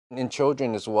In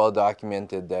children, it's well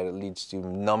documented that it leads to a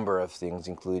number of things,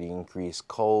 including increased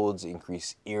colds,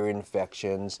 increased ear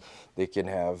infections. They can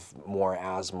have more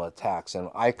asthma attacks. And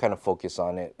I kind of focus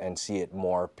on it and see it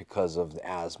more because of the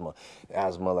asthma.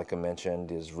 Asthma, like I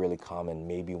mentioned, is really common.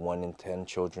 Maybe 1 in 10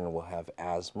 children will have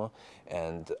asthma.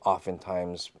 And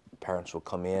oftentimes, parents will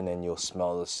come in and you'll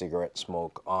smell the cigarette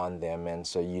smoke on them, and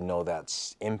so you know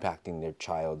that's impacting their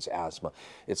child's asthma.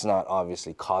 It's not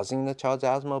obviously causing the child's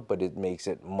asthma, but it makes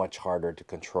it much harder to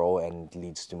control and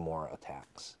leads to more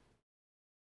attacks.